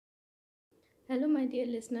Hello, my dear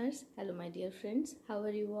listeners. Hello, my dear friends. How are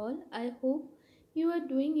you all? I hope you are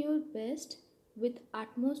doing your best with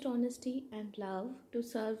utmost honesty and love to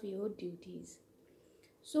serve your duties.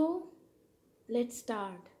 So, let's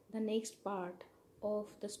start the next part of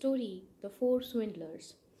the story, The Four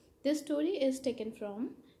Swindlers. This story is taken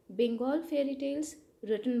from Bengal fairy tales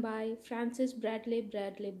written by Francis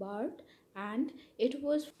Bradley-Birt, and it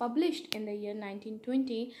was published in the year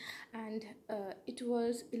 1920, and it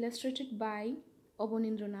was illustrated by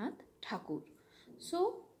Abanindranath Thakur.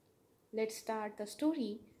 So let's start the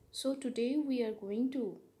story. So today we are going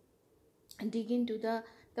to dig into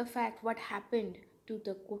the fact what happened to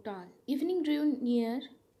the Kotal. Evening drew near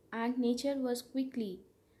and nature was quickly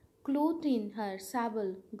clothed in her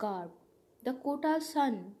sable garb. The Kotal's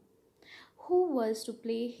son, who was to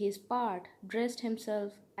play his part, dressed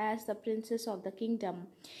himself as the princess of the kingdom,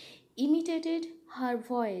 imitated her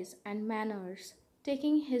voice and manners,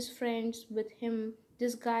 taking his friends with him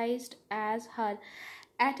disguised as her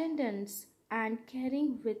attendants and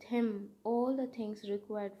carrying with him all the things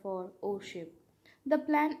required for worship. The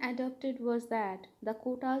plan adopted was that the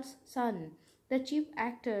Kotal's son, the chief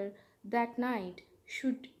actor that night,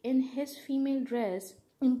 should, in his female dress,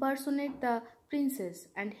 impersonate the princess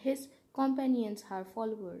and his companions her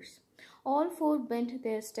followers. All four bent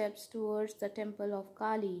their steps towards the temple of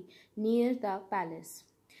Kali near the palace.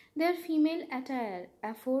 Their female attire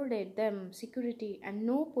afforded them security and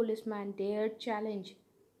no policeman dared challenge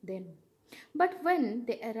them. But when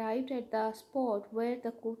they arrived at the spot where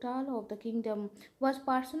the Kotal of the kingdom was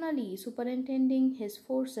personally superintending his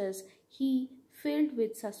forces, he, filled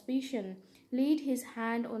with suspicion, laid his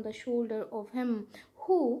hand on the shoulder of him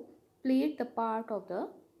who played the part of the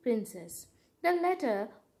princess. The latter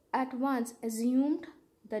at once assumed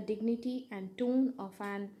the dignity and tone of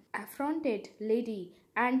an affronted lady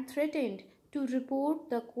and threatened to report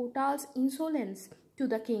the Kotal's insolence to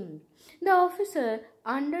the king. The officer,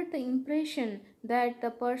 under the impression that the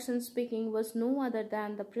person speaking was no other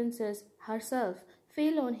than the princess herself,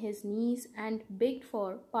 fell on his knees and begged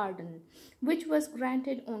for pardon, which was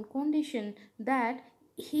granted on condition that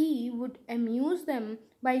he would amuse them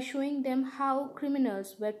by showing them how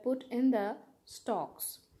criminals were put in the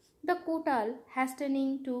stocks. The Kotal,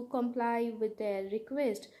 hastening to comply with their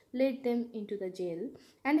request, led them into the jail,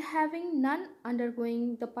 and having none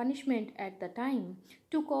undergoing the punishment at the time,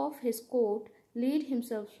 took off his coat, laid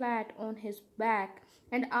himself flat on his back,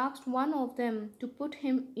 and asked one of them to put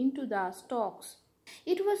him into the stocks.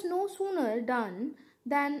 It was no sooner done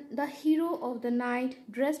than the hero of the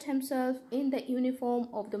night dressed himself in the uniform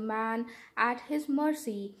of the man at his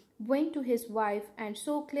mercy, went to his wife and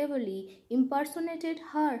so cleverly impersonated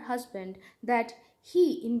her husband that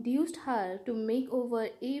he induced her to make over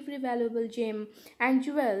every valuable gem and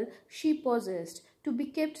jewel she possessed to be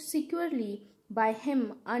kept securely by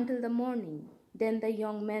him until the morning. Then the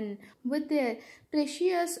young men, with their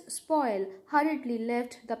precious spoil, hurriedly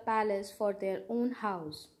left the palace for their own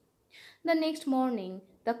house. The next morning,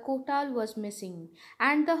 the Kotal was missing,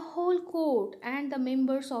 and the whole court and the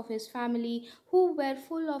members of his family, who were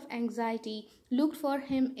full of anxiety, looked for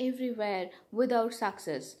him everywhere without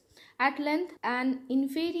success. At length, an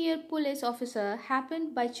inferior police officer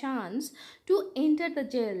happened by chance to enter the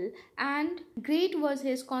jail, and great was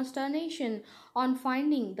his consternation on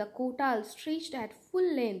finding the Kotal stretched at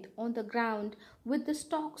full length on the ground with the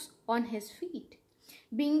stocks on his feet.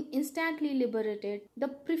 Being instantly liberated, the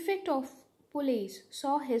prefect of police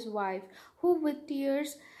saw his wife, who with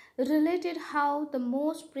tears related how the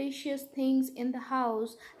most precious things in the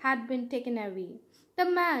house had been taken away.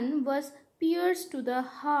 The man was pierced to the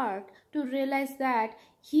heart to realize that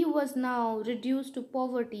he was now reduced to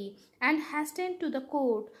poverty and hastened to the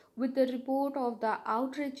court with the report of the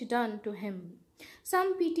outrage done to him.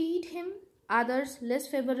 Some pitied him, others, less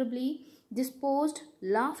favorably disposed,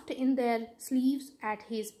 laughed in their sleeves at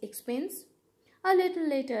his expense. A little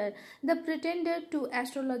later, the pretender to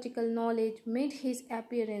astrological knowledge made his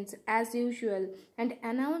appearance as usual and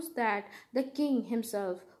announced that the king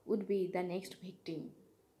himself would be the next victim.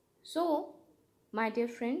 So, my dear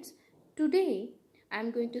friends, today I am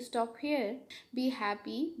going to stop here. Be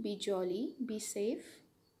happy, be jolly, be safe.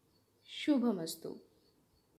 Shubhamastu.